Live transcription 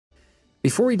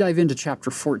Before we dive into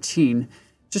chapter 14,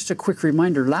 just a quick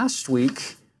reminder, last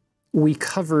week we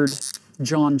covered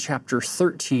John chapter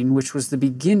 13, which was the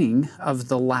beginning of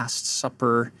the Last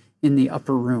Supper in the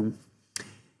upper room.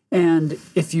 And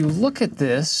if you look at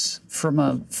this from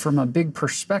a big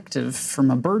perspective,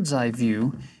 from a bird's eye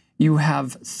view, you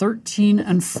have 13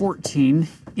 and 14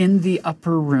 in the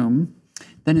upper room.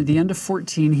 Then at the end of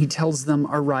 14, he tells them,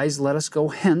 "Arise, let us go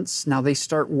hence." Now they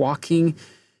start walking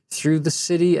through the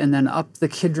city and then up the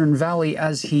Kidron Valley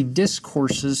as he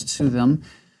discourses to them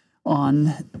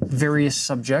on various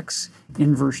subjects.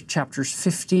 In chapters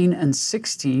 15 and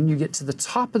 16, you get to the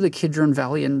top of the Kidron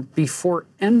Valley, and before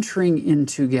entering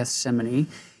into Gethsemane,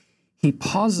 he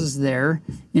pauses there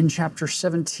in chapter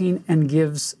 17 and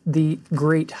gives the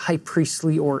great high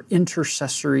priestly or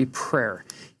intercessory prayer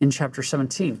in chapter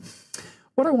 17.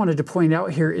 What I wanted to point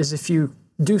out here is if you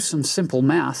do some simple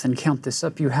math and count this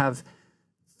up, you have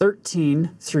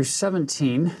 13 through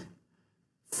 17,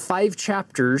 5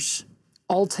 chapters,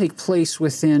 all take place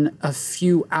within a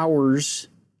few hours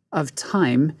of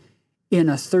time in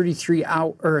a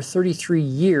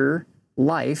 33-year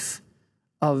life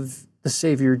of the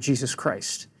Savior Jesus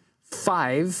Christ.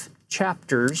 5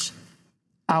 chapters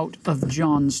out of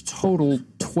John's total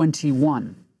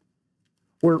 21.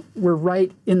 We're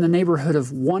right in the neighborhood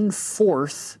of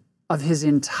 1/4 of his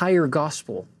entire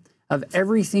gospel, of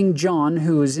everything John,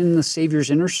 who is in the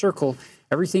Savior's inner circle,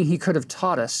 everything he could have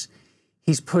taught us.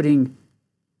 He's putting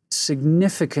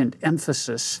significant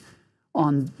emphasis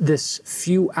on this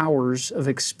few hours of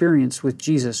experience with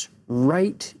Jesus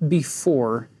right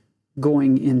before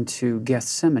going into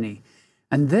Gethsemane.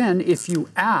 And then if you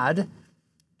add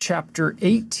chapter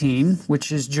 18,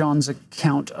 which is John's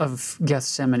account of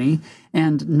Gethsemane,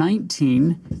 and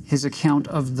 19, his account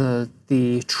of the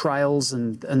trials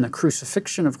and the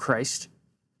crucifixion of Christ,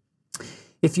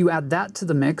 if you add that to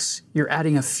the mix, you're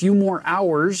adding a few more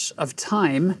hours of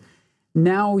time.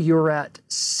 Now you're at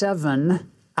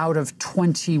 7 out of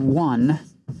 21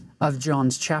 of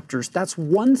John's chapters. That's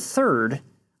 1/3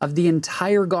 of the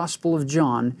entire Gospel of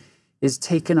John is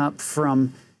taken up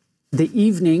from the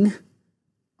evening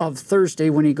of Thursday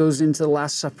when he goes into the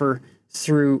Last Supper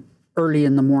through early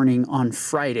in the morning on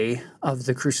Friday of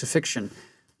the crucifixion.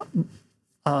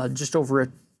 Just over a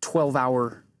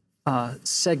 12-hour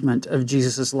segment of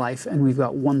Jesus' life, and we've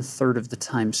got 1/3 of the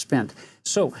time spent.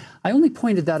 So I only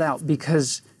pointed that out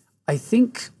because I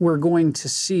think we're going to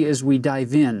see as we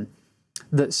dive in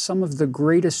that some of the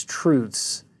greatest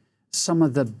truths, some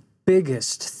of the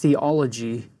biggest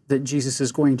theology that Jesus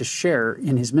is going to share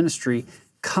in his ministry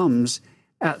comes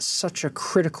at such a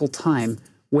critical time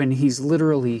when he's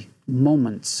literally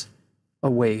moments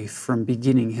away from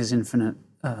beginning his infinite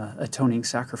atoning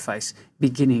sacrifice,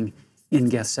 beginning in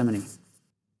Gethsemane.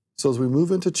 So as we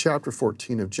move into chapter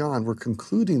 14 of John, we're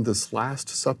concluding this Last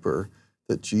Supper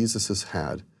that Jesus has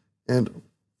had. And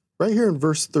right here in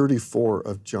verse 34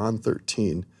 of John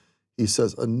 13, he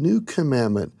says, "A new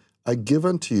commandment I give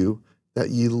unto you, that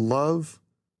ye love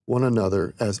one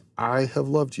another as I have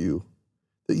loved you,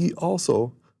 that ye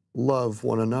also love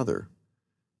one another."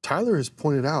 Tyler has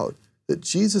pointed out that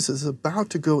Jesus is about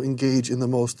to go engage in the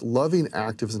most loving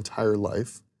act of his entire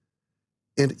life.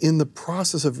 And in the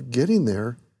process of getting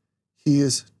there, he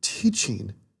is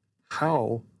teaching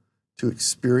how to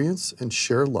experience and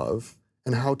share love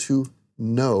and how to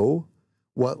know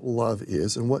what love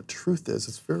is and what truth is.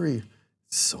 It's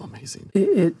so amazing.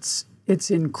 It's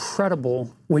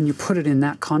incredible when you put it in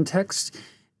that context.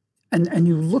 And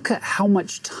you look at how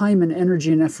much time and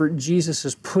energy and effort Jesus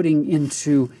is putting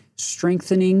into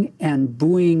strengthening and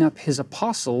buoying up his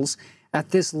apostles at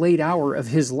this late hour of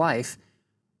his life,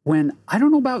 when, I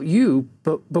don't know about you,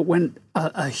 but when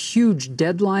a huge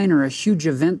deadline or a huge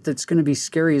event that's going to be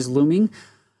scary is looming,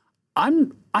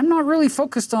 I'm not really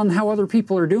focused on how other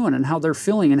people are doing and how they're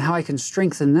feeling and how I can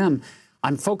strengthen them.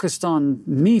 I'm focused on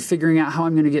me figuring out how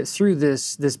I'm going to get through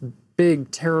this big,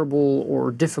 terrible,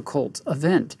 or difficult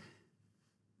event.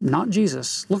 Not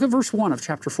Jesus. Look at verse 1 of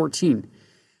chapter 14.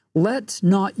 "Let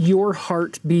not your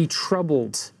heart be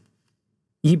troubled.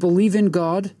 Ye believe in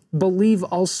God, believe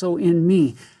also in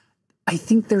me." I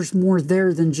think there's more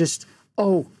there than just,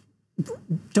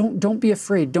 don't be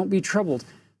afraid, don't be troubled.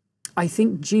 I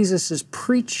think Jesus is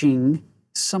preaching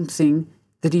something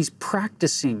that he's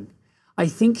practicing. I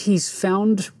think he's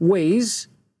found ways,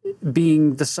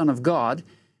 being the Son of God,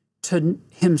 to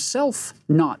himself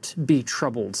not be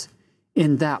troubled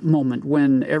in that moment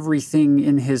when everything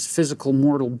in his physical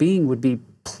mortal being would be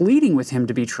pleading with him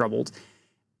to be troubled,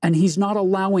 and he's not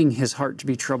allowing his heart to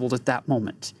be troubled at that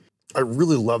moment. I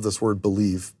really love this word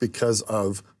believe because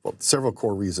of several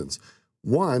core reasons.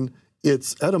 One,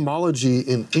 its etymology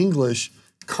in English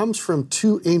comes from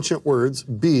two ancient words,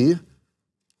 be,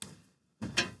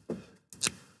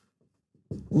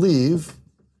 leave.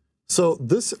 So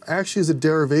this actually is a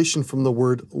derivation from the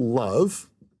word love.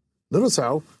 Notice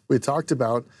how we talked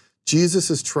about Jesus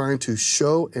is trying to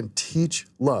show and teach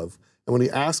love. And when he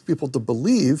asks people to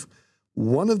believe,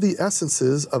 one of the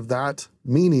essences of that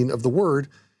meaning of the word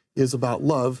is about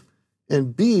love.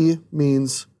 And be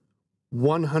means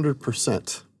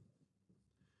 100%.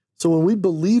 So when we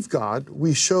believe God,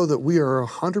 we show that we are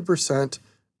 100%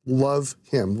 love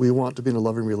him. We want to be in a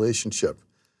loving relationship.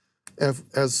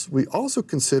 As we also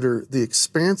consider the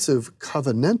expansive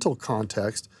covenantal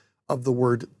context of the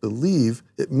word believe,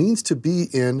 it means to be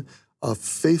in a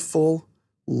faithful,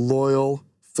 loyal,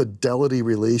 fidelity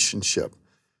relationship.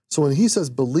 So when he says,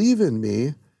 believe in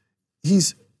me,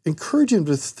 he's encouraging him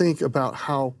to think about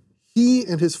how he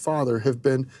and his Father have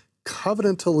been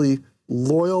covenantally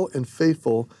loyal and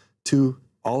faithful to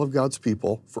all of God's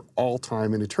people for all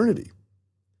time and eternity.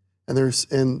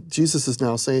 And Jesus is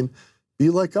now saying, be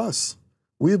like us.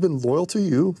 We have been loyal to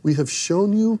you. We have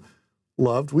shown you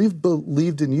loved. We've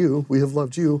believed in you. We have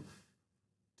loved you.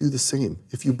 Do the same.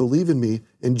 If you believe in me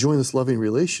and join this loving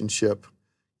relationship,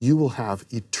 you will have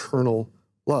eternal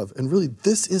love. And really,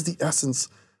 this is the essence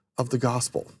of the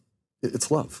gospel.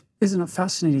 It's love. Isn't it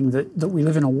fascinating that we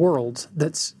live in a world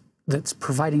that's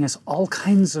providing us all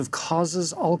kinds of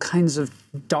causes, all kinds of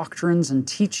doctrines and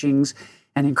teachings,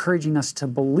 and encouraging us to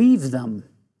believe them?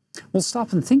 Well,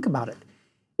 stop and think about it.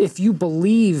 If you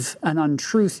believe an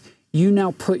untruth, you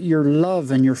now put your love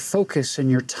and your focus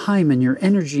and your time and your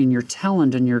energy and your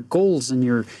talent and your goals and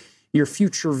your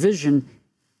future vision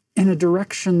in a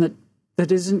direction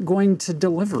that isn't going to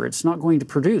deliver. It's not going to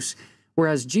produce.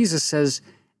 Whereas Jesus says,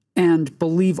 and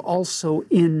believe also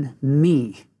in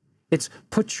me. It's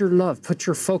put your love, put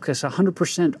your focus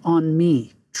 100% on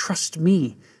me. Trust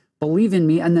me. Believe in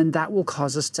me. And then that will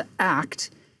cause us to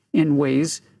act in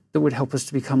ways that would help us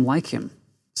to become like him.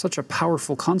 Such a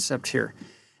powerful concept here.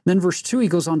 Then verse 2, he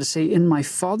goes on to say, in my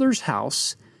Father's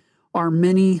house are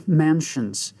many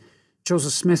mansions.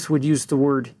 Joseph Smith would use the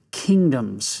word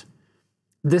kingdoms.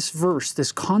 This verse,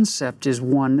 this concept, is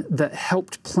one that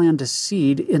helped plant a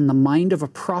seed in the mind of a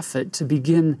prophet to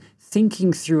begin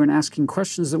thinking through and asking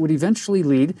questions that would eventually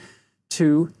lead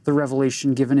to the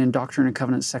revelation given in Doctrine and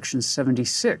Covenants section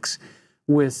 76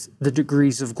 with the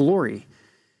degrees of glory.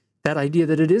 That idea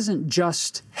that it isn't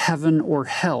just heaven or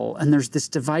hell, and there's this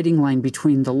dividing line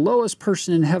between the lowest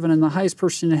person in heaven and the highest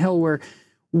person in hell, where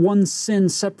one sin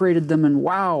separated them, and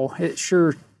wow,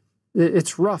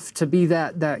 it's rough to be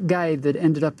that guy that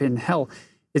ended up in hell.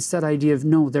 It's that idea of,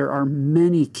 no, there are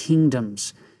many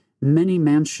kingdoms, many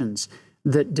mansions,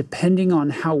 that depending on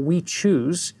how we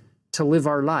choose to live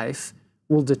our life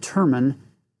will determine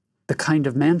the kind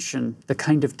of mansion, the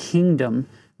kind of kingdom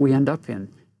we end up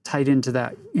in. Tied into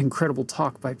that incredible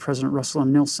talk by President Russell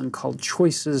M. Nelson called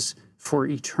Choices for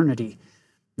Eternity,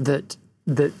 that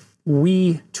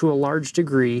we, to a large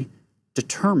degree,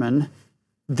 determine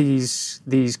these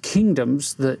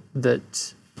kingdoms that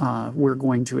we're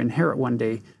going to inherit one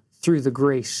day through the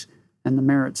grace and the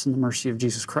merits and the mercy of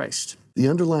Jesus Christ. The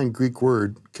underlying Greek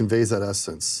word conveys that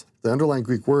essence. The underlying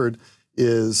Greek word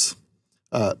is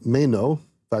meno. In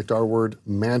fact, our word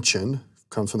mansion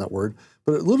comes from that word.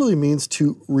 But it literally means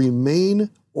to remain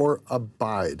or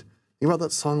abide. Think about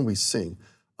that song we sing,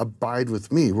 Abide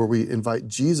with Me, where we invite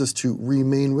Jesus to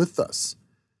remain with us.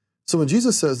 So when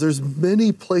Jesus says there's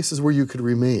many places where you could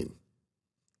remain,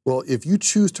 well, if you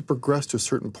choose to progress to a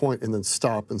certain point and then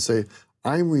stop and say,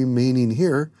 I'm remaining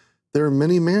here, there are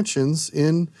many mansions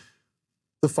in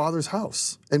the Father's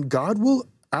house. And God will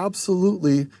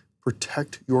absolutely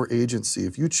protect your agency.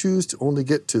 If you choose to only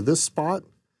get to this spot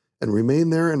and remain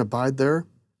there and abide there,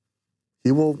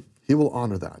 he will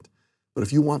honor that. But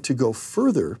if you want to go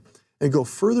further and go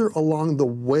further along the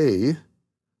way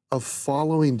of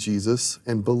following Jesus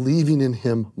and believing in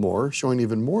him more, showing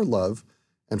even more love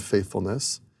and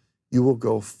faithfulness, you will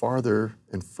go farther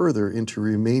and further into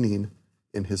remaining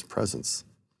in his presence.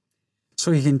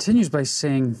 So he continues by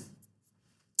saying,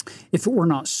 if it were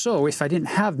not so, if I didn't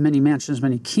have many mansions,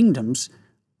 many kingdoms,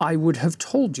 I would have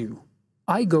told you.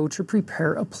 I go to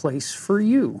prepare a place for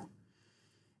you.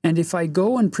 And if I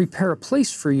go and prepare a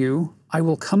place for you, I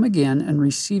will come again and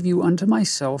receive you unto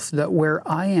myself, that where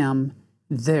I am,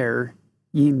 there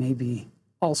ye may be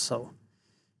also.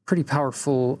 Pretty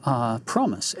powerful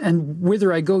promise. And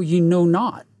whither I go, ye know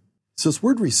not. So this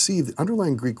word receive, the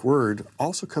underlying Greek word,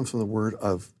 also comes from the word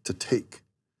of to take.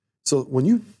 So when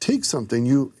you take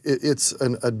something, it's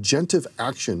an agentive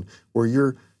action where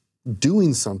you're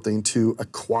doing something to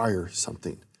acquire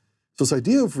something. So this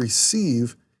idea of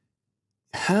receive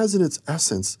has in its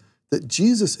essence that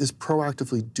Jesus is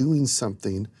proactively doing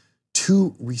something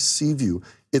to receive you.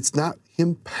 It's not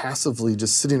him passively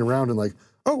just sitting around and like,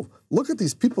 oh, look at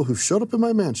these people who showed up in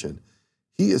my mansion.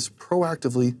 He is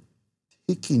proactively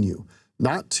taking you,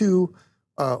 not to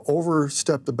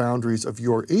overstep the boundaries of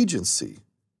your agency,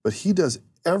 but he does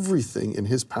everything in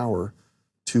his power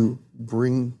to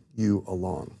bring you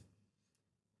along.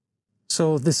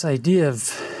 So this idea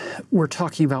of, we're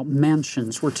talking about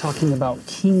mansions, we're talking about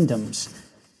kingdoms.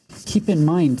 Keep in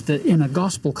mind that in a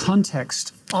gospel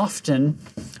context, often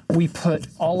we put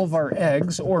all of our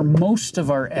eggs, or most of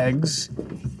our eggs,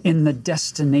 in the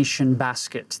destination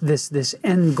basket, this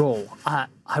end goal.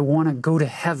 I want to go to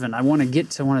heaven. I want to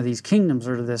get to one of these kingdoms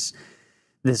or to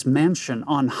this mansion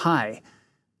on high.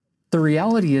 The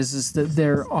reality is that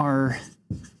there are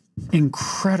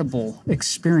incredible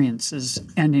experiences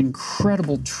and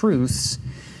incredible truths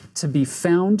to be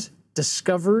found,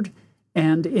 discovered,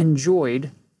 and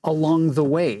enjoyed along the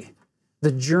way,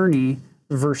 the journey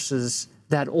versus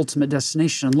that ultimate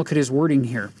destination. And look at his wording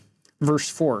here. Verse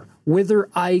 4, whither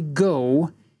I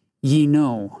go, ye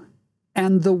know,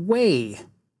 and the way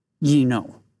ye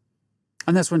know.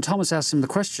 And that's when Thomas asked him the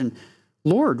question,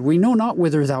 Lord, we know not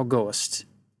whither thou goest,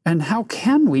 and how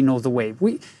can we know the way?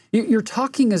 You're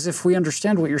talking as if we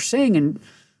understand what you're saying, and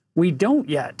we don't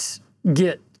yet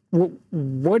get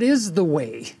what is the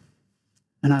way.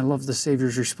 And I love the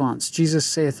Savior's response. Jesus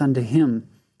saith unto him,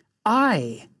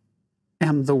 I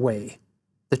am the way,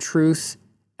 the truth,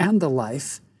 and the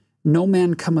life. No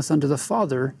man cometh unto the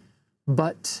Father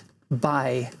but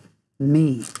by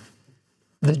me.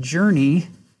 The journey,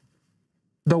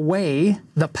 the way,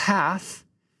 the path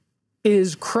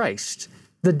is Christ.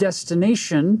 The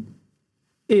destination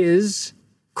is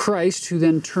Christ, who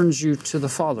then turns you to the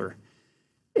Father.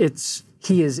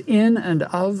 He is in and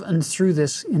of and through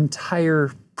this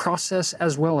entire process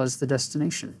as well as the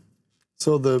destination.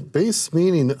 So the base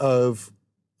meaning of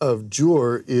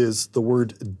jur is the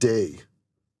word day.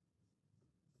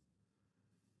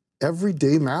 Every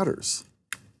day matters.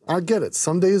 I get it.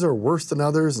 Some days are worse than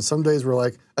others, and some days we're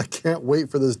like, I can't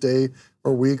wait for this day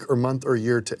or week or month or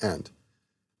year to end.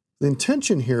 The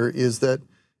intention here is that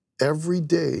every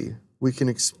day we can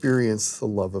experience the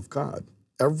love of God.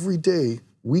 Every day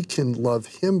we can love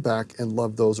him back and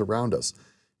love those around us.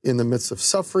 In the midst of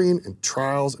suffering and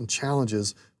trials and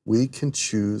challenges, we can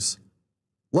choose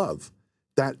love.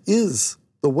 That is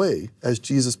the way, as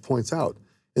Jesus points out.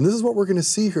 And this is what we're going to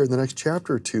see here in the next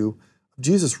chapter or two,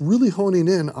 Jesus really honing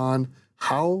in on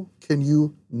how can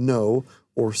you know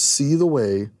or see the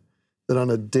way that on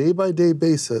a day-by-day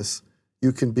basis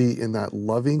you can be in that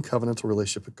loving covenantal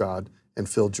relationship with God and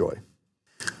feel joy.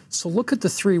 So look at the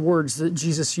three words that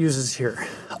Jesus uses here.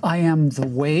 I am the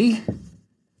way,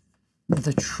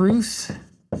 the truth,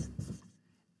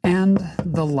 and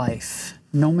the life.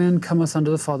 No man cometh unto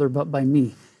the Father but by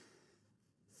me.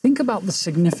 Think about the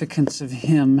significance of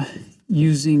him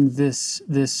using this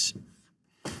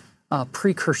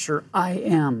precursor, I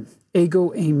am,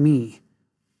 ego eimi,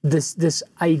 this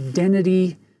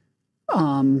identity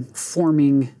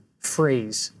forming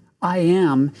phrase. I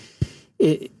am,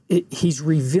 he's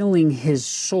revealing his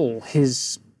soul,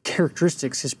 his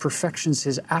characteristics, his perfections,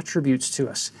 his attributes to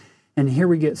us. And here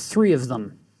we get three of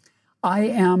them. I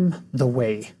am the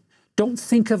way. Don't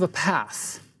think of a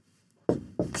path.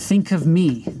 Think of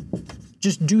me.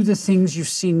 Just do the things you've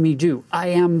seen me do. I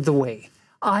am the way.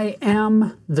 I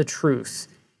am the truth.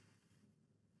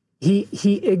 He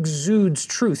exudes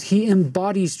truth. He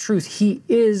embodies truth. He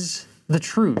is the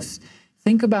truth.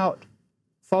 Think about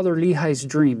Father Lehi's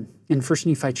dream in 1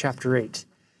 Nephi chapter 8.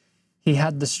 He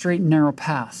had the straight and narrow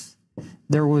path.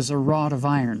 There was a rod of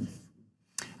iron.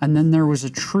 And then there was a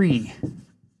tree.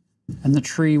 And the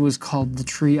tree was called the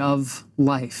tree of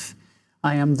life.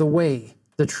 I am the way,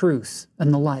 the truth,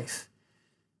 and the life.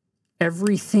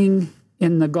 Everything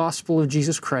in the gospel of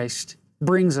Jesus Christ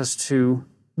brings us to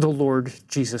the Lord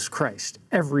Jesus Christ.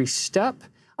 Every step,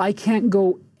 I can't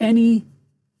go any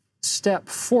step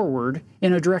forward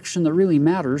in a direction that really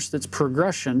matters, that's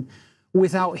progression,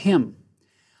 without him.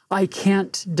 I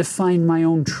can't define my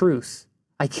own truth.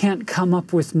 I can't come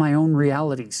up with my own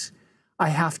realities. I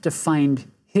have to find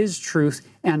his truth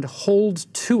and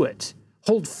hold to it,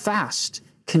 hold fast,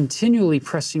 continually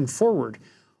pressing forward,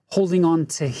 holding on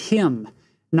to him,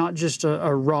 not just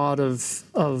a rod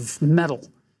of metal,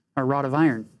 a rod of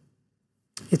iron.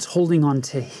 It's holding on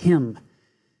to him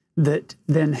that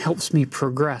then helps me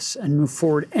progress and move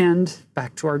forward. And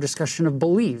back to our discussion of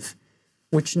believe,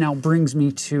 which now brings me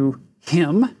to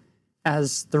him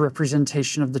as the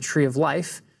representation of the tree of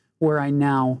life, where I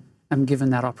now I'm given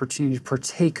that opportunity to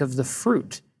partake of the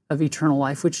fruit of eternal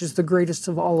life, which is the greatest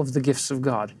of all of the gifts of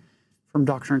God, from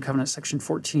Doctrine and Covenants, section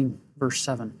 14, verse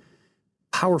 7.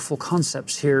 Powerful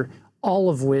concepts here, all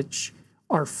of which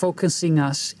are focusing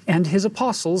us and his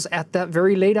apostles at that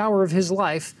very late hour of his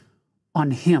life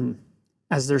on him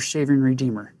as their Savior and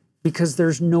Redeemer, because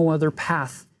there's no other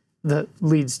path that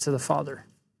leads to the Father.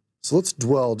 So let's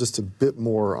dwell just a bit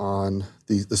more on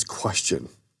this question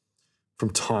from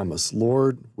Thomas.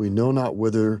 Lord, we know not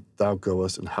whither thou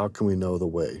goest, and how can we know the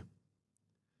way?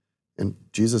 And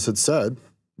Jesus had said,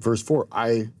 verse 4,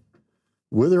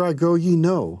 whither I go ye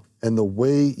know, and the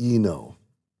way ye know.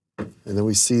 And then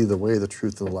we see the way, the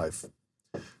truth, and the life.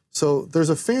 So there's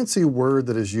a fancy word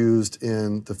that is used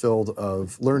in the field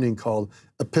of learning called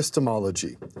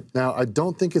epistemology. Now, I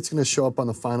don't think it's going to show up on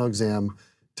the final exam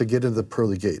to get into the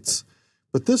pearly gates.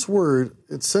 But this word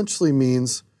essentially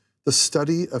means the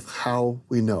study of how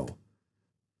we know.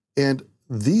 And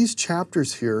these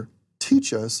chapters here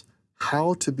teach us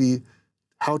how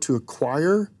to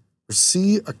acquire,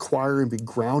 acquire, and be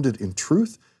grounded in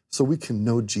truth so we can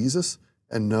know Jesus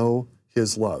and know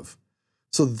his love.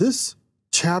 So this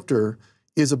chapter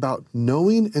is about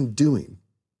knowing and doing.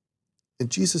 And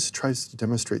Jesus tries to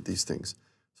demonstrate these things.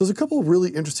 So there's a couple of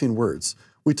really interesting words.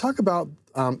 We talk about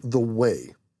the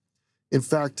way. In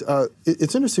fact,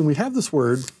 it's interesting. We have this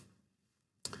word,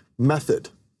 method.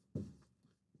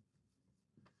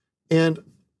 And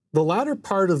the latter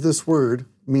part of this word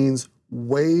means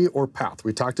way or path.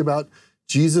 We talked about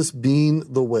Jesus being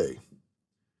the way.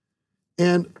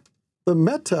 And the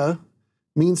meta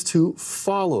means to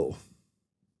follow,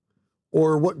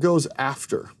 or what goes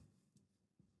after.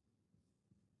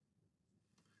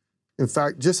 In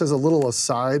fact, just as a little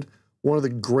aside, one of the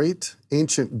great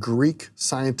ancient Greek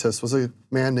scientists was a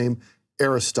man named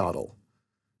Aristotle.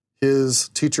 His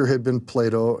teacher had been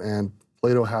Plato, and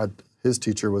Plato had his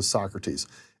teacher was Socrates.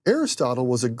 Aristotle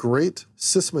was a great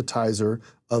systematizer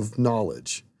of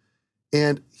knowledge.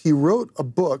 And he wrote a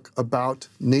book about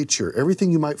nature,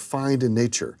 everything you might find in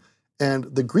nature. And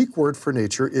the Greek word for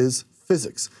nature is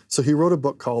physics. So he wrote a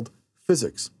book called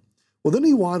Physics. Well, then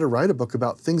he wanted to write a book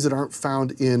about things that aren't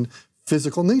found in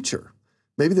physical nature.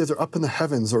 Maybe they're up in the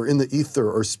heavens or in the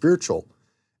ether or spiritual.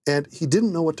 And he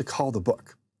didn't know what to call the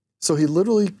book. So he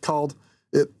literally called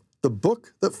it the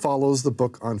book that follows the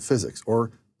book on physics, or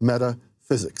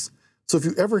metaphysics. So if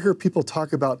you ever hear people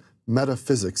talk about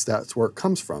metaphysics, that's where it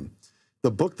comes from. The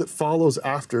book that follows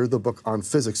after the book on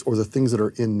physics, or the things that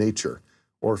are in nature,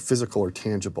 or physical or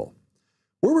tangible.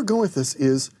 Where we're going with this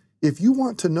is, if you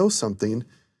want to know something,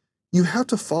 you have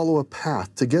to follow a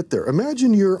path to get there.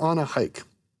 Imagine you're on a hike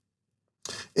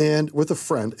and with a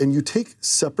friend, and you take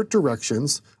separate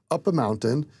directions up a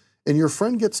mountain, and your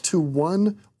friend gets to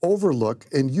one overlook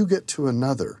and you get to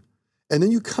another. And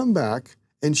then you come back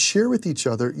and share with each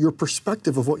other your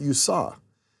perspective of what you saw.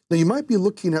 Now, you might be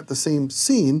looking at the same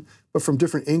scene, but from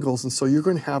different angles, and so you're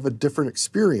going to have a different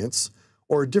experience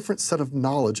or a different set of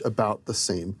knowledge about the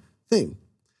same thing.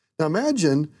 Now,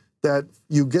 imagine that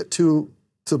you get to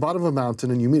the bottom of a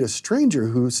mountain and you meet a stranger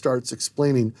who starts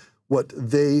explaining what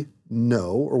they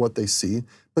know or what they see,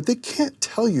 but they can't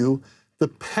tell you the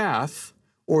path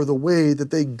or the way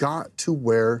that they got to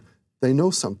where they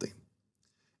know something.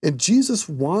 And Jesus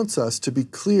wants us to be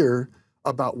clear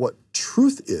about what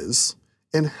truth is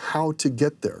and how to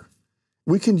get there.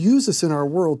 We can use this in our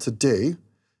world today.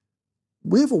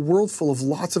 We have a world full of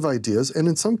lots of ideas, and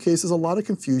in some cases, a lot of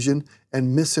confusion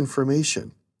and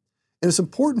misinformation. And it's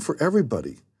important for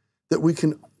everybody that we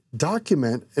can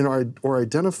document or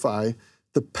identify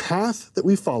the path that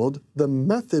we followed, the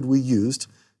method we used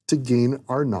to gain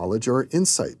our knowledge or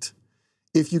insight.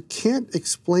 If you can't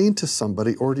explain to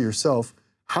somebody or to yourself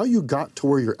how you got to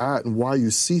where you're at and why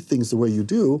you see things the way you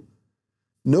do,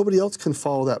 nobody else can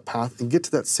follow that path and get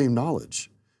to that same knowledge.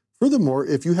 Furthermore,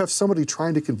 if you have somebody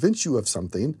trying to convince you of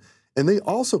something, and they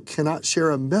also cannot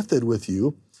share a method with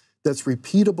you that's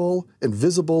repeatable and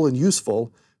visible and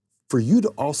useful for you to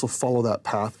also follow that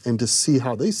path and to see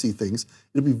how they see things,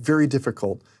 it'll be very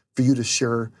difficult for you to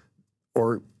share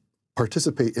or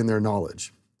participate in their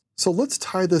knowledge. So let's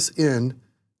tie this in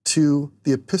to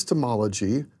the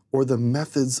epistemology or the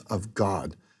methods of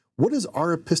God. What is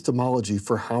our epistemology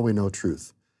for how we know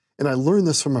truth? And I learned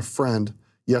this from a friend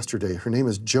yesterday. Her name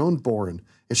is Joan Boren,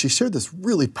 and she shared this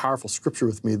really powerful scripture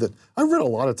with me that I've read a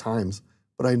lot of times,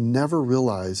 but I never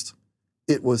realized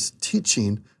it was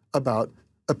teaching about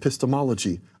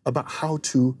epistemology, about how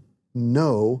to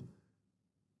know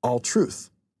all truth.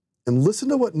 And listen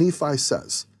to what Nephi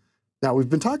says. Now,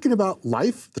 we've been talking about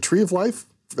life, the tree of life.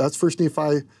 That's 1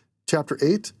 Nephi chapter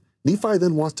 8. Nephi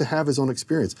then wants to have his own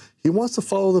experience. He wants to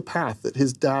follow the path that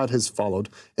his dad has followed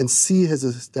and see as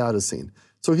his dad has seen.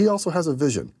 So he also has a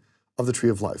vision of the tree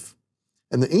of life.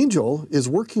 And the angel is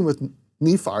working with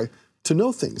Nephi to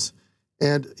know things.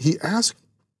 And he asks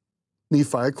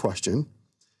Nephi a question,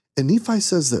 and Nephi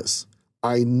says this,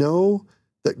 I know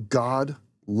that God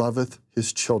loveth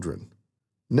his children.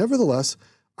 Nevertheless,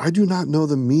 I do not know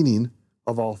the meaning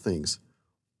of all things.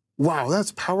 Wow,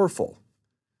 that's powerful.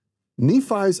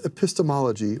 Nephi's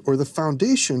epistemology, or the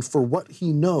foundation for what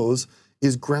he knows,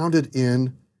 is grounded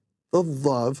in the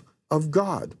love of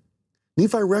God.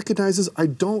 Nephi recognizes, I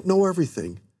don't know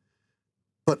everything,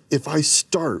 but if I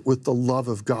start with the love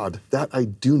of God, that I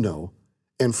do know,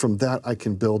 and from that I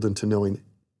can build into knowing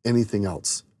anything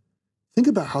else. Think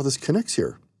about how this connects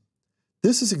here.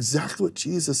 This is exactly what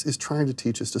Jesus is trying to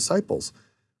teach his disciples.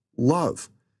 Love.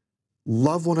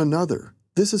 Love one another.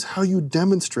 This is how you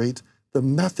demonstrate the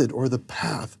method or the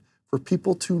path for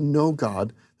people to know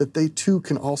God, that they too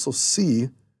can also see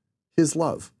his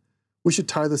love. We should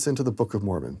tie this into the Book of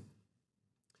Mormon.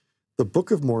 The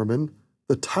Book of Mormon,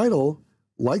 the title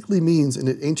likely means in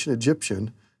ancient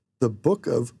Egyptian, the book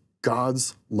of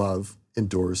God's love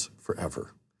endures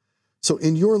forever. So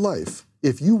in your life,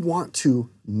 if you want to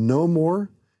know more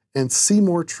and see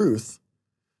more truth,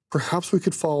 perhaps we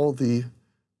could follow the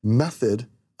method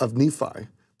of Nephi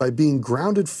by being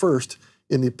grounded first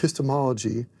in the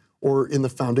epistemology or in the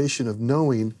foundation of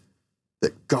knowing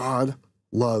that God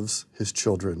loves his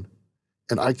children.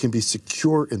 And I can be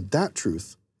secure in that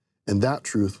truth, and that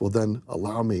truth will then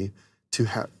allow me to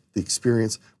have the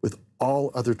experience with all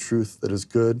other truth that is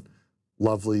good,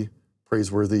 lovely,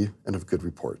 praiseworthy, and of good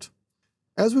report.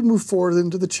 As we move forward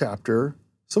into the chapter,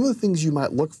 some of the things you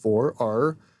might look for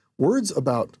are words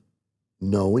about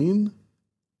knowing,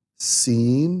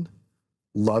 seeing,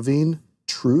 loving,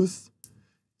 truth.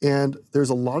 And there's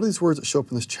a lot of these words that show up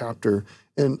in this chapter.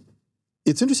 And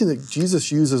it's interesting that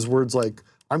Jesus uses words like,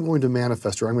 I'm going to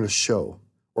manifest, or I'm going to show,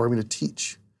 or I'm going to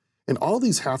teach. And all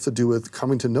these have to do with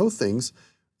coming to know things.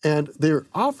 And they're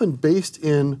often based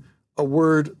in a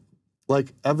word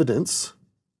like evidence.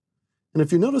 And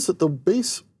if you notice that the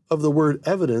base of the word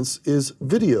evidence is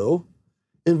video,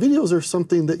 and videos are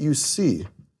something that you see,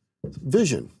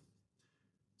 vision.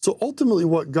 So ultimately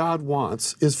what God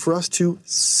wants is for us to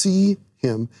see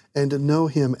him and to know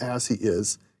him as he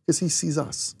is, because he sees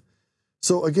us.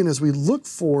 So again, as we look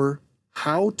for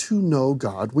how to know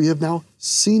God, we have now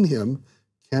seen him.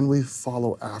 Can we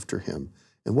follow after him?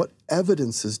 And what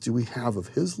evidences do we have of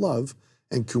his love?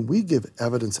 And can we give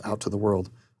evidence out to the world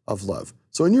of love?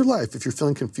 So in your life, if you're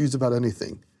feeling confused about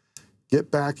anything, get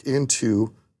back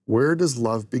into where does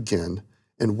love begin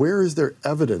and where is there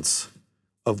evidence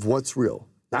of what's real?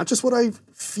 Not just what I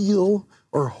feel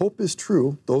or hope is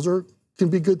true. Those can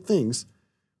be good things.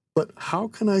 But how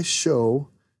can I show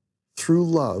through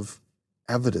love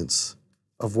evidence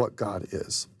of what God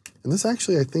is? And this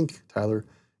actually, I think, Tyler,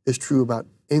 is true about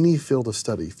any field of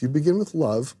study. If you begin with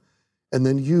love and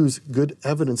then use good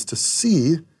evidence to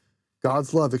see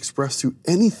God's love expressed through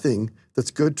anything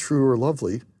that's good, true, or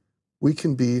lovely, we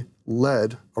can be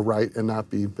led aright and not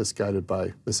be misguided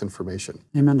by misinformation.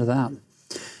 Amen to that.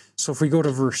 So if we go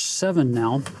to verse 7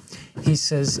 now, he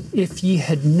says, if ye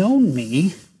had known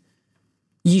me,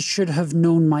 ye should have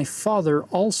known my Father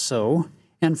also,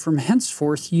 and from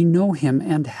henceforth ye know him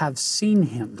and have seen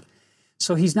him.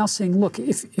 So he's now saying, look,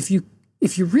 if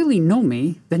you really know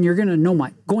me, then you're going to know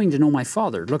my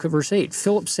Father. Look at verse 8.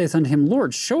 Philip saith unto him,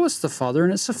 Lord, show us the Father,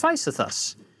 and it sufficeth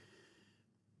us.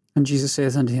 And Jesus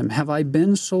saith unto him, have I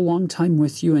been so long time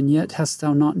with you, and yet hast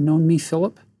thou not known me,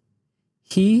 Philip?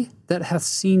 He that hath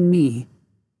seen me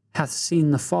hath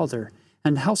seen the Father.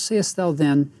 And how sayest thou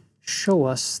then, show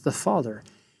us the Father?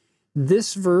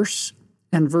 This verse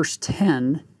and verse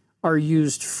 10 are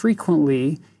used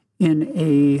frequently in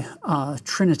a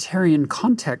Trinitarian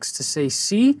context to say,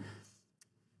 see,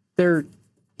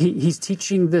 he's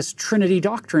teaching this Trinity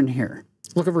doctrine here.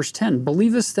 Look at verse 10.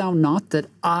 Believest thou not that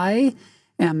I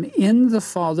am in the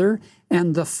Father,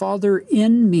 and the Father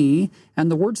in me, and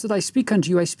the words that I speak unto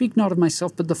you, I speak not of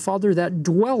myself, but the Father that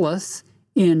dwelleth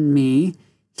in me,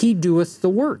 he doeth the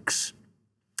works.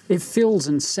 It feels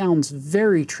and sounds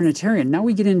very Trinitarian. Now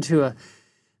we get into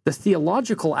the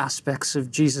theological aspects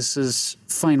of Jesus's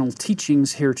final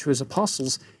teachings here to his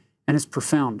apostles, and it's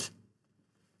profound.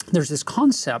 There's this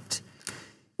concept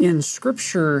in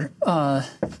Scripture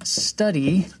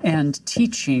study and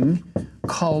teaching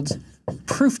called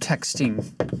proof texting.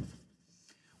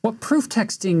 What proof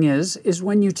texting is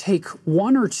when you take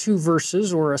one or two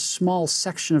verses or a small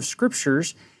section of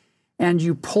Scriptures and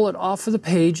you pull it off of the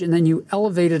page, and then you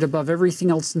elevate it above everything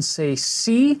else and say,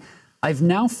 see, I've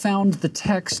now found the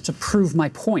text to prove my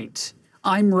point.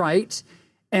 I'm right,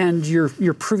 and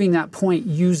you're proving that point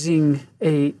using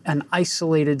an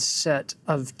isolated set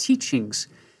of teachings.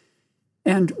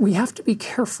 And we have to be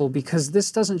careful, because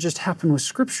this doesn't just happen with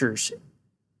scriptures.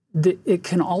 It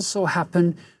can also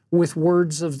happen with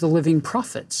words of the living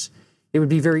prophets. It would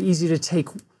be very easy to take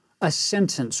a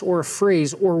sentence or a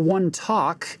phrase or one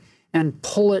talk and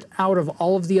pull it out of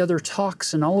all of the other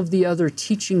talks and all of the other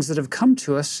teachings that have come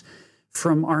to us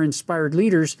from our inspired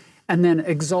leaders, and then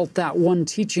exalt that one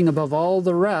teaching above all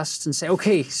the rest and say,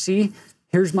 okay, see,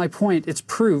 here's my point, it's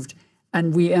proved.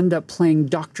 And we end up playing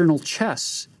doctrinal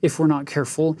chess, if we're not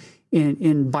careful,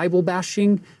 in Bible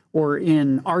bashing or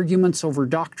in arguments over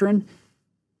doctrine,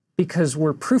 because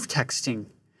we're proof texting.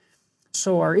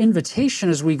 So our invitation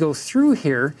as we go through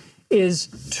here is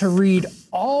to read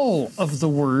all of the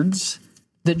words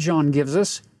that John gives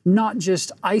us, not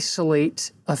just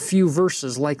isolate a few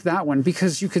verses like that one,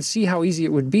 because you could see how easy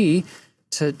it would be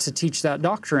to teach that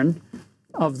doctrine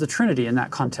of the Trinity in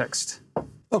that context.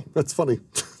 Oh, that's funny.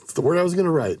 It's the word I was going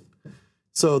to write.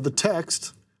 So the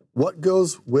text, what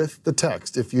goes with the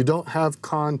text? If you don't have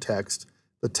context,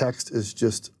 the text is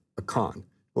just a con.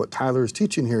 What Tyler is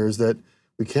teaching here is that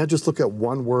we can't just look at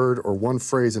one word or one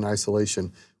phrase in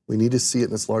isolation. We need to see it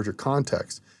in its larger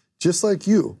context. Just like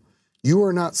you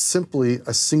are not simply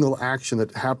a single action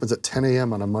that happens at 10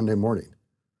 a.m. on a Monday morning.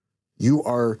 You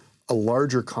are a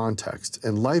larger context,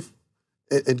 and life,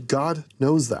 and God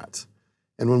knows that.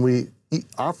 And when we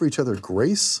offer each other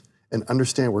grace and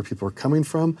understand where people are coming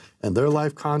from and their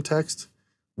life context,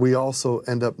 we also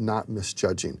end up not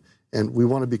misjudging. And we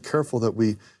want to be careful that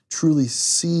we truly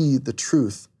see the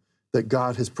truth that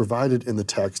God has provided in the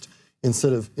text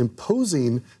instead of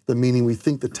imposing the meaning we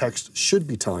think the text should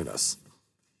be telling us.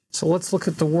 So let's look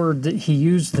at the word that he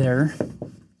used there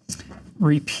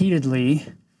repeatedly,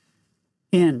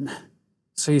 in.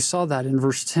 So you saw that in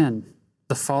verse 10.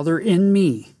 The Father in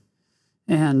me,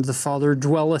 and the Father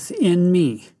dwelleth in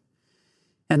me.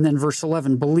 And then verse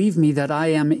 11, believe me that I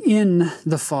am in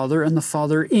the Father, and the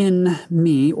Father in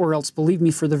me, or else believe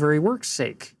me for the very work's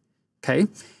sake. Okay?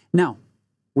 Now,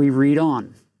 we read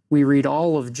on. We read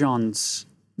all of John's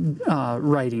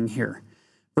writing here.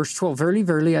 Verse 12, verily,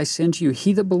 verily, I say unto you,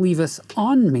 he that believeth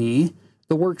on me,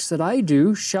 the works that I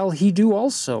do, shall he do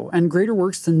also, and greater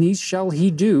works than these shall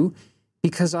he do,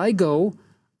 because I go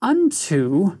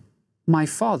unto my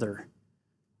Father,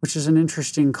 which is an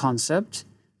interesting concept.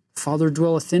 Father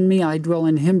dwelleth in me, I dwell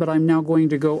in him, but I'm now going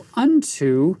to go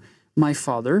unto my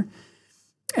Father.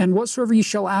 And whatsoever ye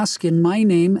shall ask in my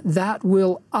name, that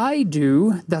will I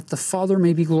do, that the Father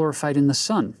may be glorified in the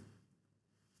Son.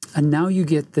 And now you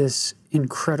get this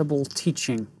incredible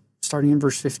teaching, starting in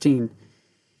verse 15.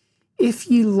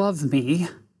 If ye love me,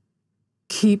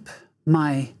 keep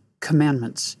my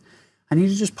commandments. I need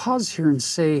to just pause here and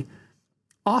say,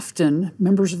 often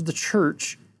members of the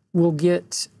church will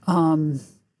get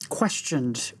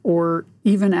questioned or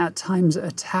even at times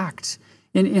attacked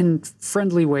in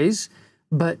friendly ways,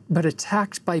 but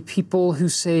attacked by people who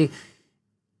say,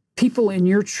 people in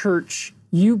your church,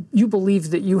 you believe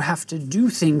that you have to do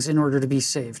things in order to be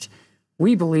saved.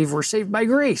 We believe we're saved by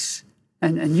grace,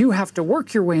 and you have to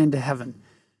work your way into heaven.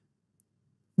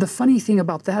 The funny thing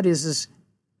about that is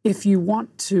if you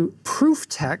want to proof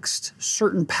text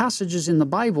certain passages in the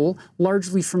Bible,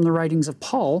 largely from the writings of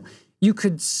Paul, you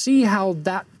could see how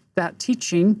that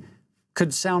teaching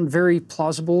could sound very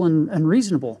plausible and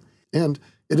reasonable. And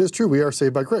it is true, we are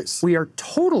saved by grace. We are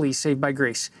totally saved by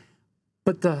grace.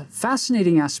 But the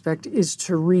fascinating aspect is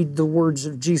to read the words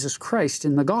of Jesus Christ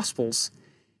in the Gospels,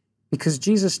 because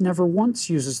Jesus never once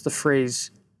uses the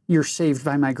phrase, you're saved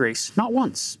by my grace. Not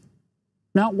once.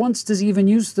 Not once does he even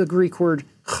use the Greek word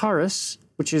charis,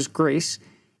 which is grace,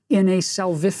 in a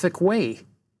salvific way.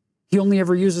 He only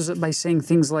ever uses it by saying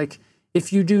things like,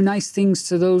 if you do nice things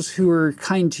to those who are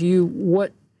kind to you,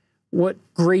 what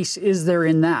grace is there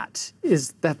in that?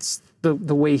 That's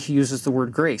the way he uses the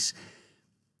word grace.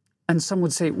 And some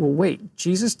would say, well, wait,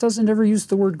 Jesus doesn't ever use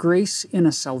the word grace in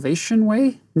a salvation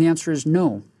way? And the answer is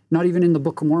no. Not even in the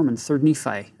Book of Mormon, 3rd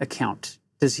Nephi account,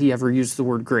 does he ever use the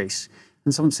word grace.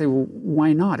 And someone would say, well,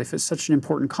 why not if it's such an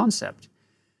important concept?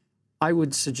 I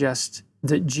would suggest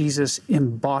that Jesus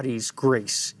embodies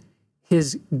grace.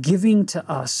 His giving to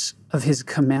us of his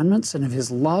commandments and of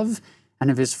his love and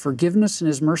of his forgiveness and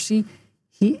his mercy,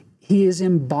 he is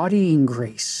embodying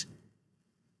grace.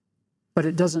 But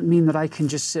it doesn't mean that I can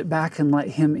just sit back and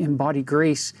let him embody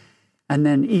grace and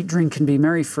then eat, drink, and be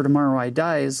merry, for tomorrow I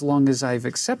die, as long as I've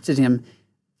accepted him.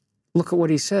 Look at what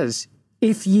he says.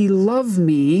 If ye love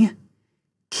me,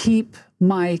 keep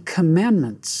my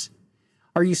commandments.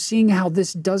 Are you seeing how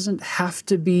this doesn't have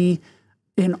to be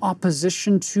in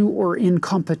opposition to or in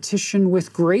competition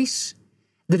with grace?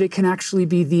 That it can actually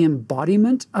be the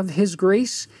embodiment of his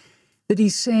grace? That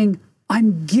he's saying,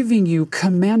 I'm giving you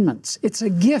commandments. It's a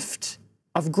gift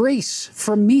of grace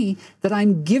from me that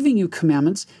I'm giving you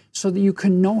commandments so that you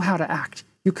can know how to act.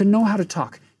 You can know how to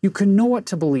talk. You can know what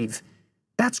to believe.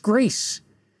 That's grace.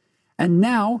 And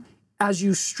now, as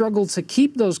you struggle to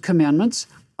keep those commandments,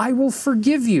 I will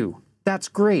forgive you. That's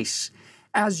grace.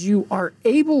 As you are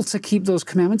able to keep those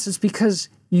commandments, it's because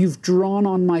you've drawn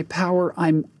on my power.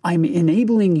 I'm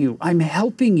enabling you. I'm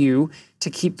helping you to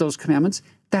keep those commandments.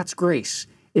 That's grace.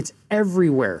 It's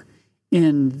everywhere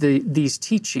in these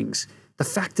teachings. The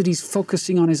fact that he's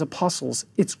focusing on his apostles,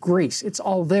 it's grace. It's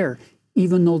all there,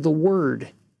 even though the word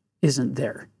isn't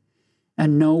there.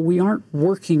 And no, we aren't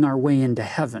working our way into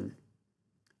heaven.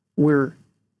 We're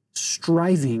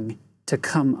striving to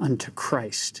come unto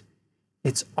Christ.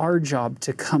 It's our job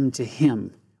to come to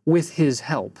him with his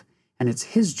help, and it's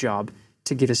his job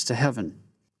to get us to heaven.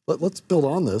 Let's build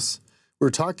on this. We're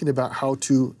talking about how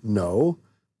to know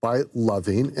by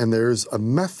loving, and there's a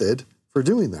method for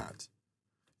doing that.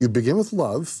 You begin with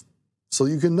love so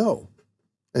you can know.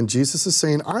 And Jesus is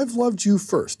saying, I've loved you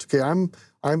first. Okay,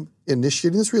 I'm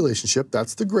initiating this relationship.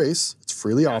 That's the grace. It's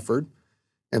freely offered.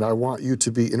 And I want you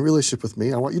to be in relationship with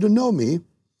me. I want you to know me.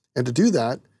 And to do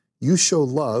that, you show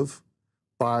love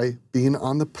by being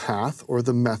on the path or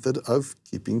the method of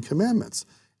keeping commandments.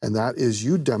 And that is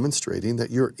you demonstrating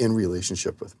that you're in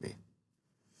relationship with me.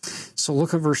 So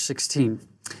look at verse 16.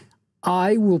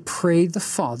 I will pray the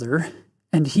Father,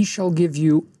 and he shall give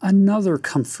you another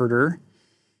comforter,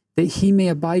 that he may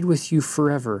abide with you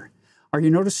forever. Are you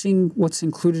noticing what's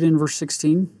included in verse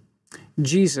 16?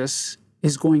 Jesus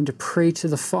is going to pray to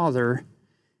the Father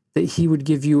that he would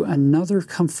give you another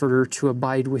comforter to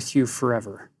abide with you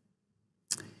forever.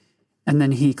 And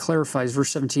then he clarifies,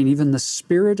 verse 17, even the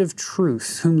Spirit of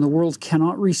truth, whom the world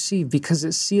cannot receive, because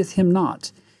it seeth him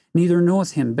not, neither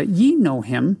knoweth him. But ye know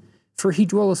him, for he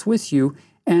dwelleth with you,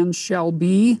 and shall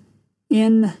be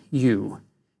in you.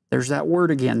 There's that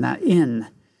word again, that in.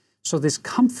 So this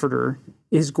comforter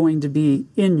is going to be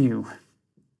in you.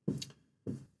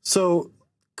 So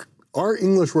our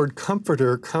English word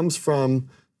comforter comes from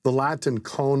the Latin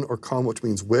con or com, which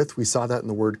means with. We saw that in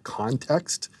the word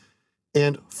context.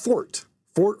 And fort.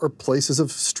 Fort are places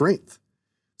of strength.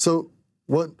 So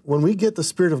when we get the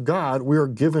Spirit of God, we are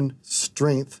given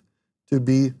strength to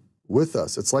be with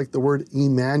us. It's like the word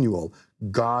Emmanuel,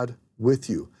 God with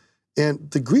you.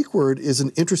 And the Greek word is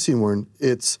an interesting one.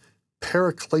 It's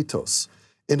parakletos.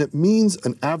 And it means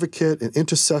an advocate, an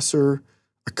intercessor,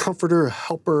 a comforter, a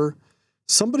helper,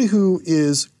 somebody who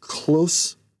is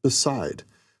close beside.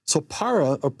 So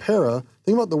para or para,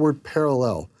 think about the word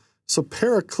parallel. So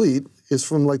paraclete is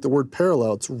from like the word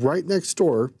parallel. It's right next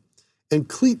door. And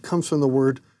cleat comes from the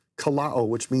word kalao,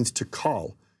 which means to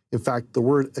call. In fact, the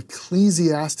word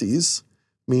ecclesiastes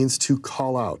means to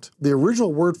call out. The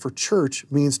original word for church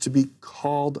means to be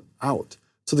called out.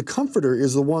 So the comforter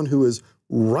is the one who is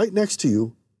right next to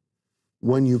you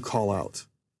when you call out.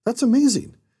 That's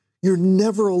amazing. You're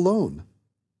never alone.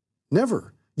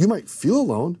 Never. You might feel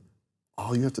alone.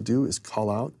 All you have to do is call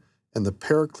out, and the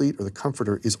paraclete or the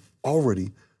comforter is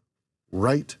already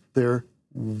right there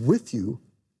with you,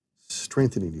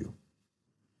 strengthening you.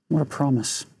 What a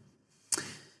promise.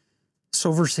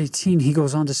 So verse 18, he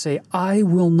goes on to say, I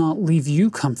will not leave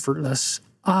you comfortless.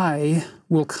 I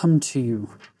will come to you.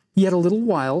 Yet a little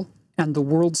while, and the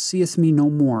world seeth me no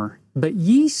more. But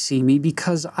ye see me,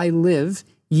 because I live,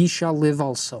 ye shall live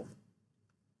also.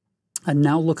 And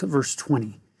now look at verse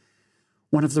 20.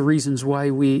 One of the reasons why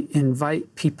we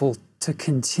invite people to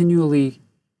continually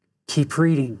keep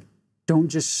reading. Don't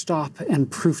just stop and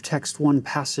proof text one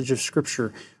passage of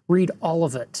Scripture. Read all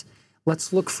of it.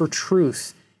 Let's look for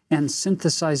truth and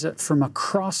synthesize it from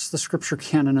across the Scripture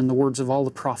canon in the words of all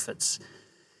the prophets.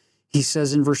 He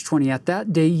says in verse 20, At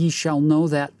that day ye shall know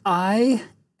that I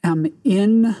am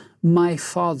in my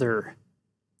Father.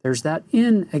 There's that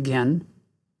in again.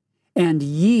 And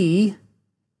ye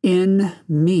in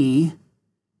me,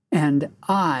 and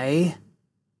I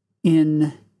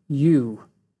in you.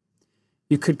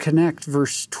 You could connect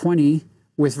verse 20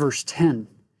 with verse 10.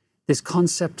 This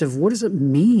concept of what does it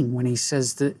mean when he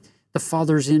says that the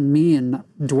Father's in me and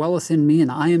dwelleth in me and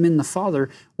I am in the Father?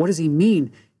 What does he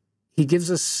mean? He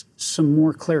gives us some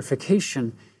more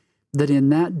clarification that in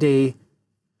that day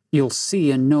you'll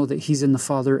see and know that he's in the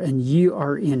Father and you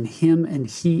are in him and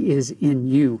he is in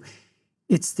you.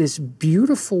 It's this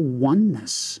beautiful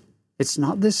oneness It's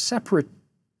not this separate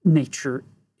nature,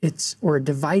 or a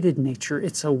divided nature.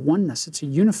 It's a oneness. It's a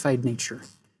unified nature.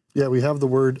 Yeah, we have the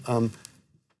word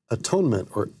atonement,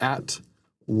 or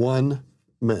at-one-ment,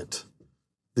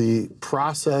 the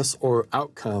process or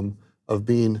outcome of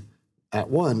being at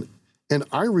one. And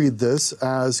I read this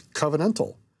as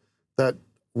covenantal, that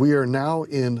we are now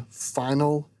in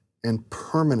final and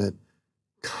permanent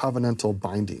covenantal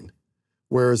binding.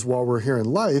 Whereas while we're here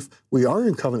in life, we are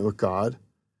in covenant with God,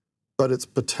 but it's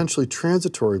potentially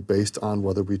transitory based on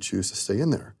whether we choose to stay in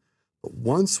there. But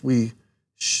once we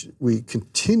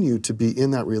continue to be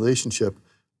in that relationship,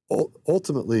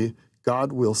 ultimately,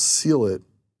 God will seal it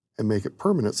and make it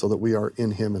permanent so that we are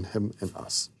in him in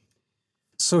us.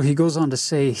 So he goes on to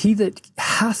say, he that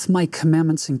hath my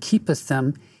commandments and keepeth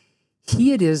them,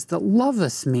 he it is that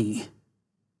loveth me.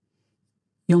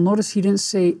 You'll notice he didn't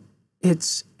say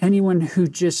it's anyone who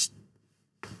just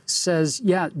says,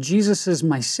 yeah, Jesus is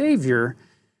my Savior.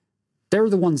 They're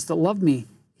the ones that love me.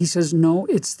 He says, no,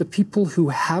 it's the people who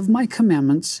have my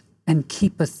commandments and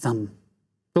keepeth them.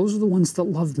 Those are the ones that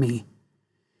love me.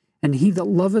 And he that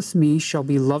loveth me shall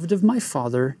be loved of my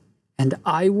Father, and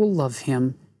I will love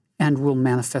him and will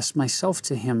manifest myself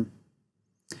to him.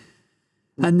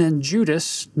 And then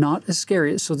Judas, not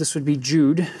Iscariot, so this would be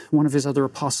Jude, one of his other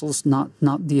apostles, not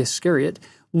the Iscariot.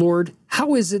 Lord,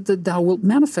 how is it that thou wilt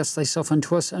manifest thyself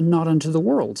unto us and not unto the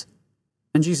world?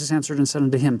 And Jesus answered and said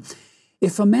unto him,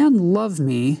 if a man love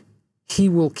me, he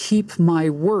will keep my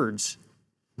words.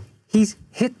 He's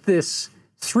hit this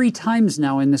 3 times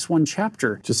now in this one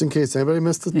chapter. Just in case anybody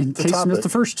missed the In case topic. you missed the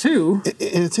first 2. And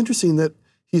it's interesting that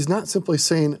he's not simply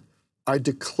saying, I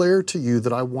declare to you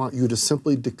that I want you to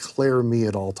simply declare me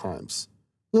at all times.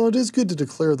 No, it is good to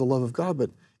declare the love of God,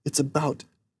 but it's about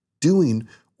doing,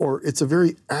 or it's a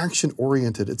very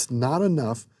action-oriented. It's not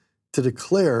enough to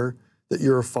declare that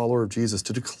you're a follower of Jesus,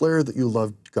 to declare that you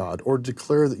love God, or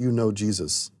declare that you know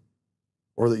Jesus,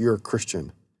 or that you're a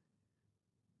Christian.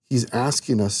 He's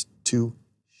asking us to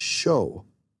show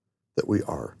that we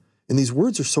are. And these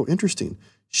words are so interesting.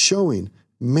 Showing,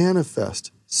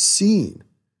 manifest, seeing.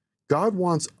 God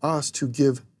wants us to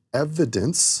give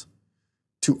evidence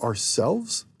to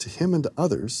ourselves, to him, and to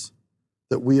others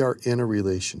that we are in a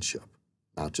relationship.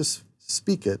 Not just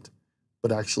speak it,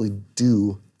 but actually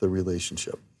do the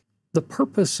relationship. The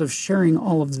purpose of sharing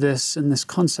all of this and this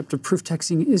concept of proof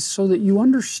texting is so that you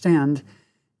understand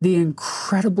the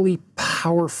incredibly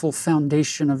powerful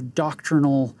foundation of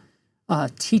doctrinal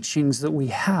teachings that we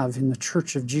have in the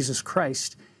Church of Jesus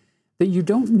Christ, that you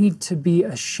don't need to be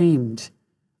ashamed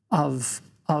of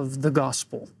the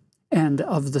gospel and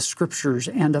of the scriptures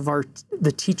and of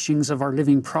the teachings of our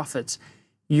living prophets.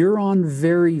 You're on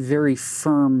very, very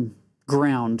firm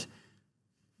ground,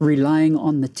 relying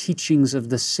on the teachings of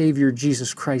the Savior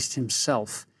Jesus Christ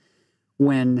himself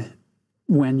when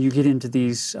you get into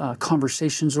these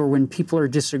conversations, or when people are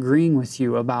disagreeing with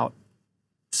you about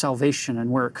salvation and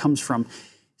where it comes from.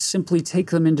 Simply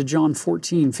take them into John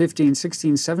 14, 15,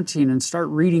 16, 17, and start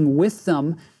reading with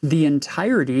them the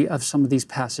entirety of some of these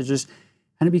passages,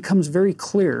 and it becomes very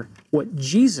clear what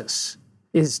Jesus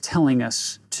is telling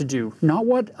us to do. Not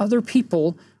what other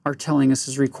people are telling us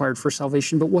is required for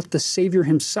salvation, but what the Savior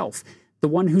himself, the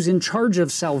one who's in charge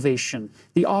of salvation,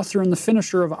 the author and the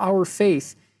finisher of our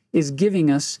faith, is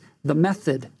giving us the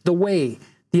method, the way,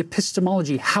 the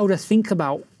epistemology, how to think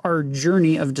about our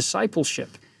journey of discipleship.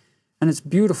 And it's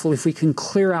beautiful if we can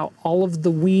clear out all of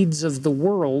the weeds of the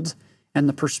world and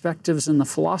the perspectives and the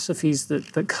philosophies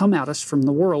that come at us from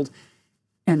the world,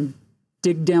 and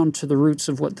dig down to the roots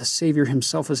of what the Savior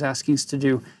himself is asking us to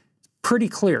do. Pretty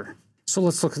clear. So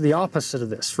let's look at the opposite of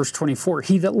this. Verse 24,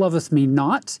 he that loveth me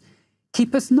not,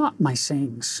 keepeth not my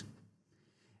sayings.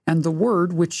 And the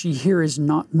word which ye hear is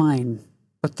not mine,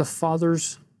 but the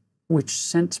Father's which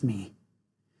sent me.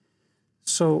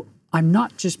 So I'm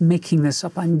not just making this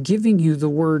up. I'm giving you the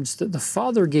words that the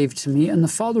Father gave to me, and the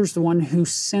Father's the one who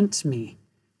sent me.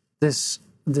 This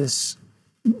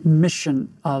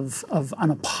mission of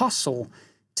an apostle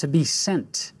to be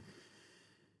sent.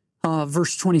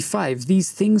 Verse 25,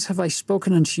 these things have I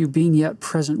spoken unto you, being yet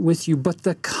present with you, but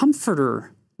the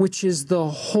Comforter, which is the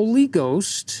Holy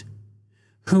Ghost,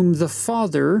 whom the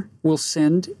Father will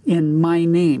send in my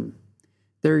name.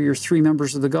 There are your 3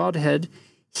 members of the Godhead.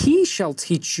 He shall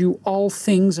teach you all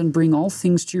things and bring all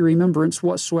things to your remembrance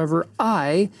whatsoever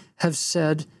I have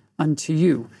said unto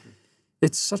you.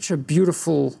 It's such a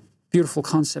beautiful, beautiful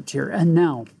concept here. And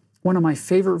now, one of my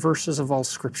favorite verses of all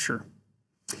Scripture.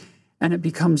 And it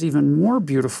becomes even more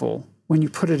beautiful when you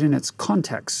put it in its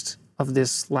context of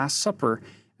this Last Supper.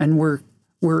 And we're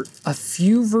a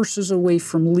few verses away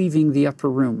from leaving the upper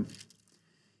room.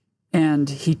 And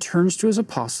he turns to his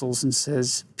apostles and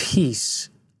says, "Peace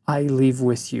I leave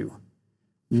with you.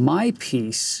 My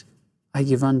peace I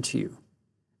give unto you.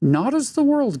 Not as the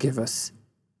world giveth,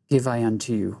 give I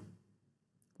unto you.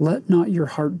 Let not your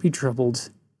heart be troubled,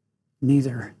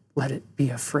 neither let it be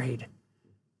afraid."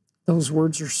 Those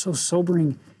words are so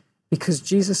sobering because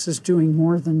Jesus is doing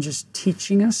more than just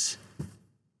teaching us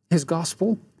his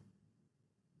gospel.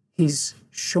 He's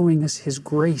showing us his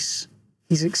grace.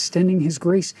 He's extending his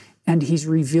grace, and he's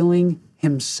revealing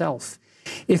himself.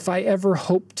 If I ever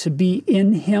hope to be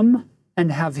in him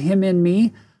and have him in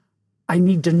me, I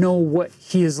need to know what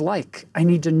he is like. I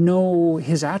need to know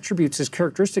his attributes, his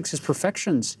characteristics, his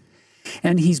perfections.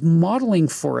 And he's modeling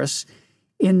for us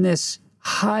in this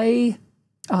highly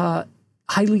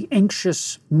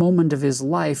anxious moment of his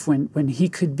life when he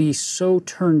could be so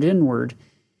turned inward,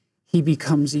 he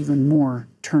becomes even more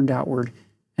turned outward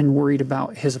and worried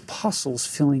about his apostles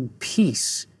feeling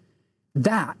peace.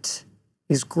 That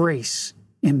is grace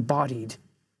embodied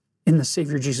in the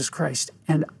Savior Jesus Christ.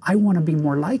 And I want to be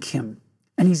more like him.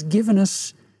 And he's given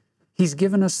us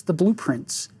the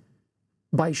blueprints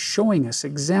by showing us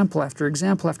example after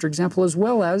example after example, as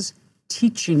well as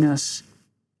teaching us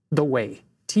the way,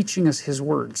 teaching us his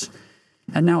words.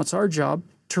 And now it's our job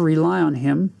to rely on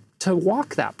him to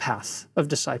walk that path of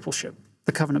discipleship,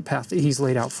 the covenant path that he's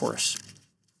laid out for us.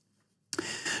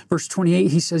 Verse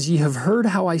 28, he says, "Ye have heard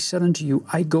how I said unto you,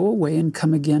 I go away and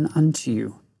come again unto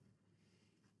you.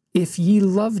 If ye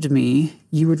loved me,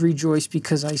 ye would rejoice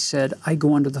because I said, I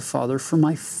go unto the Father, for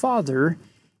my Father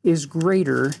is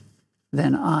greater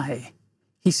than I."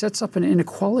 He sets up an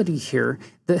inequality here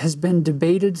that has been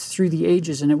debated through the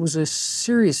ages, and it was a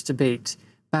serious debate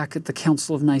back at the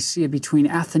Council of Nicaea between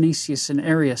Athanasius and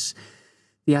Arius.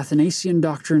 The Athanasian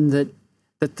doctrine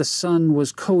that the Son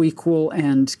was co-equal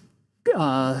and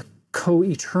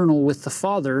co-eternal with the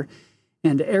Father,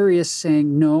 and Arius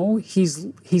saying, no,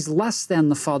 he's less than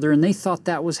the Father, and they thought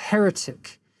that was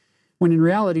heretic. When in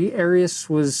reality, Arius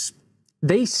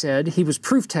they said he was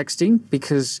proof texting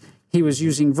because he was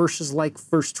using verses like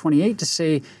verse 28 to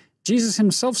say, Jesus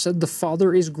himself said, the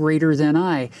Father is greater than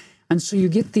I. And so you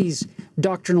get these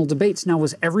doctrinal debates. Now,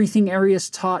 was everything Arius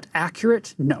taught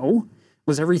accurate? No.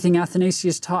 Was everything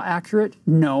Athanasius taught accurate?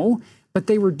 No. But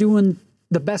they were doing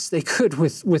the best they could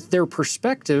with their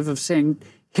perspective of saying,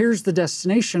 here's the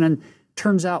destination, and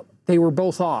turns out they were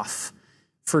both off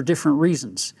for different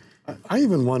reasons. I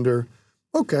even wonder,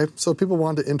 okay, so people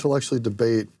wanted to intellectually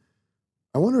debate.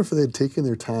 I wonder if they'd taken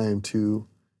their time to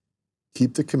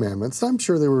keep the commandments. I'm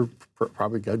sure they were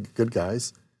probably good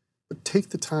guys, but take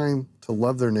the time to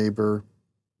love their neighbor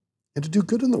and to do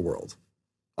good in the world.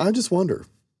 I just wonder,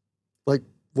 like,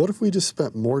 what if we just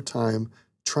spent more time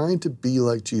trying to be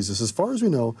like Jesus? As far as we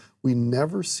know, we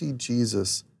never see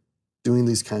Jesus doing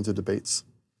these kinds of debates,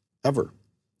 ever.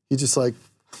 He's just like,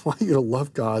 I want you to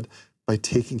love God by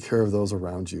taking care of those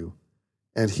around you.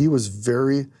 And he was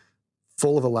very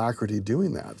full of alacrity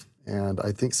doing that. And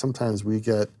I think sometimes we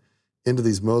get into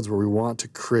these modes where we want to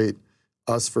create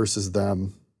us versus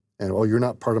them. And, oh, you're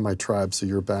not part of my tribe, so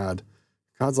you're bad.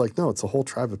 God's like, no, it's a whole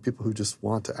tribe of people who just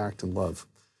want to act in love.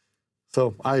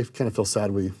 So I kind of feel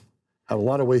sad we had a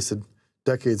lot of wasted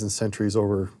decades and centuries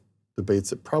over debates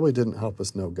that probably didn't help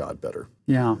us know God better.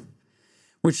 Yeah,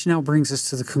 which now brings us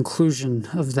to the conclusion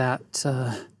of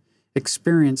that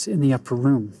experience in the upper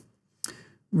room.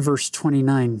 Verse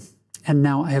 29, "And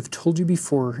now I have told you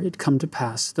before it come to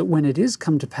pass, that when it is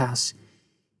come to pass,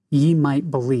 ye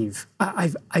might believe."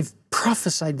 I've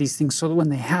prophesied these things so that when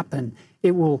they happen,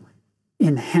 it will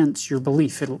enhance your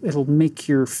belief. It'll make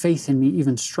your faith in me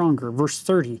even stronger. Verse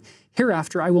 30,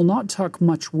 "Hereafter I will not talk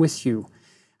much with you."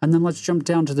 And then let's jump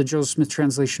down to the Joseph Smith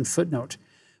translation footnote.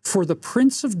 "For the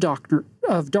prince of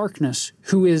darkness,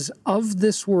 who is of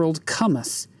this world,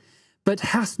 cometh, but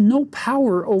hath no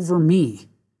power over me.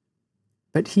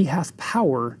 But he hath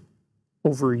power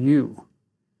over you."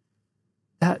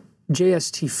 That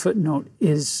JST footnote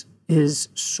is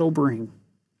sobering.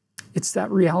 It's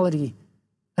that reality,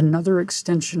 another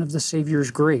extension of the Savior's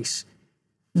grace.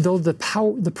 Though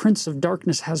the prince of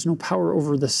darkness has no power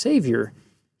over the Savior,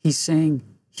 he's saying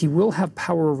he will have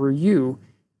power over you,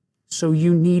 so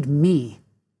you need me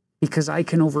because I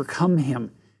can overcome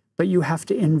him. But you have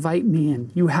to invite me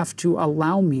in. You have to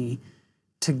allow me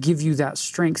to give you that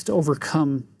strength to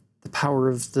overcome the power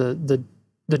of the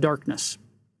darkness.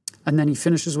 And then he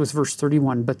finishes with verse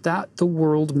 31, "But that the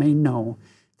world may know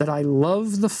that I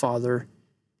love the Father,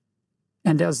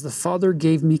 and as the Father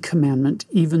gave me commandment,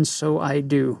 even so I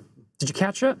do." Did you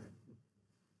catch it?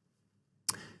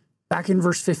 Back in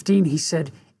verse 15, he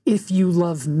said, "If you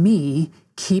love me,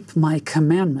 keep my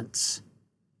commandments."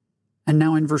 And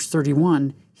now in verse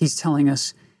 31, he's telling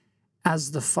us,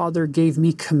 as the Father gave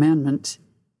me commandment,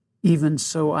 even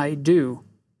so I do.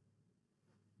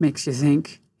 Makes you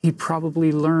think he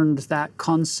probably learned that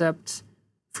concept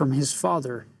from his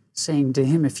Father, saying to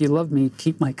him, if you love me,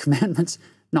 keep my commandments.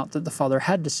 Not that the Father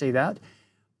had to say that,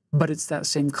 but it's that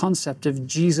same concept of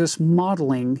Jesus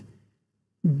modeling,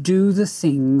 do the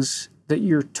things that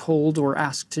you're told or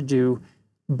asked to do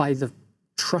by the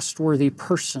trustworthy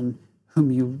person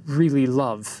whom you really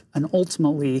love. And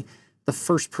ultimately, the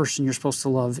first person you're supposed to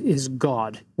love is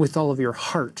God with all of your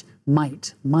heart,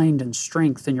 might, mind, and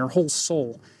strength, and your whole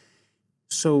soul.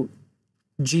 So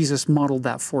Jesus modeled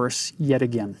that for us yet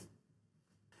again.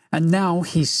 And now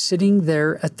he's sitting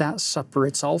there at that supper.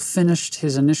 It's all finished.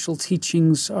 His initial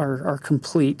teachings are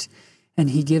complete.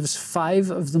 And he gives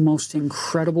 5 of the most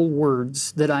incredible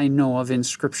words that I know of in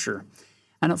Scripture.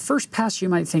 And at first pass, you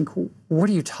might think, what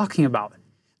are you talking about?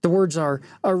 The words are,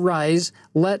 arise,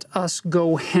 let us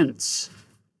go hence.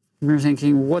 And you're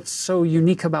thinking, what's so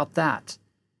unique about that?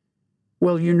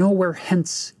 Well, you know where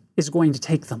hence is going to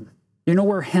take them. You know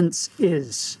where hence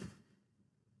is.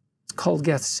 It's called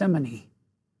Gethsemane.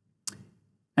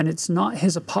 And it's not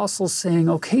his apostles saying,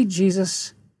 okay,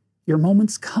 Jesus, your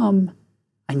moment's come.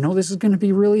 I know this is going to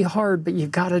be really hard, but you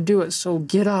got to do it. So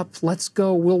get up, let's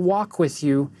go, we'll walk with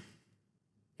you.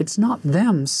 It's not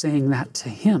them saying that to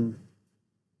him.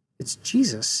 It's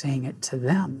Jesus saying it to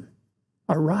them.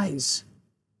 Arise,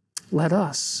 let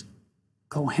us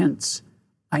go hence.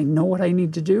 I know what I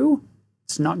need to do.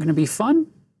 It's not going to be fun.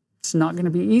 It's not going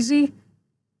to be easy,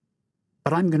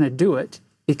 but I'm going to do it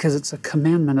because it's a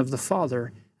commandment of the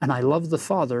Father, and I love the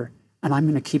Father, and I'm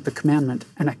going to keep a commandment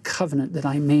and a covenant that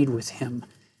I made with him,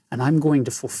 and I'm going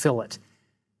to fulfill it.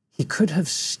 He could have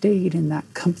stayed in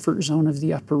that comfort zone of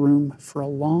the upper room for a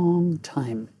long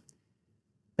time,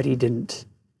 but he didn't.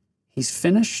 He's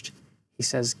finished. He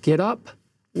says, get up,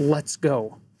 let's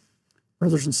go.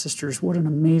 Brothers and sisters, what an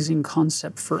amazing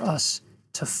concept for us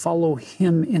to follow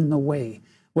him in the way,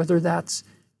 whether that's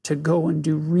to go and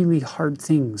do really hard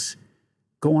things,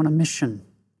 go on a mission,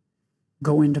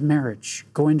 go into marriage,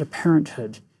 go into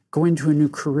parenthood, go into a new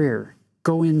career,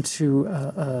 go into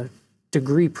a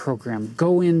degree program,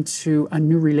 go into a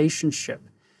new relationship,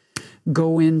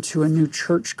 go into a new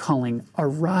church calling.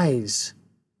 Arise,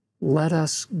 let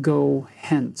us go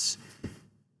hence.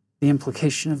 The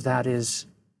implication of that is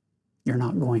you're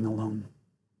not going alone.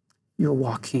 You're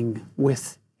walking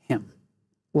with him.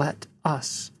 Let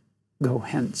us go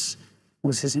hence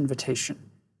was his invitation.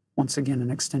 Once again, an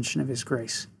extension of his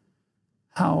grace.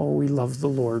 How we love the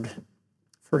Lord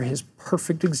for his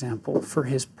perfect example, for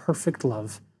his perfect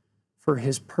love, for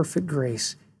his perfect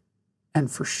grace, and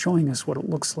for showing us what it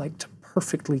looks like to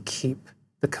perfectly keep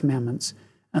the commandments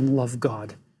and love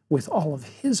God with all of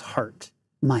his heart,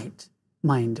 might,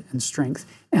 mind, and strength,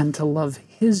 and to love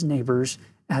his neighbors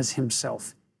as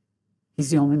himself.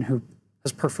 He's the only one who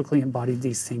has perfectly embodied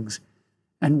these things.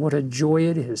 And what a joy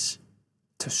it is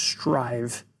to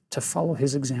strive to follow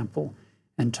his example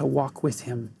and to walk with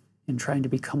him in trying to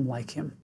become like him.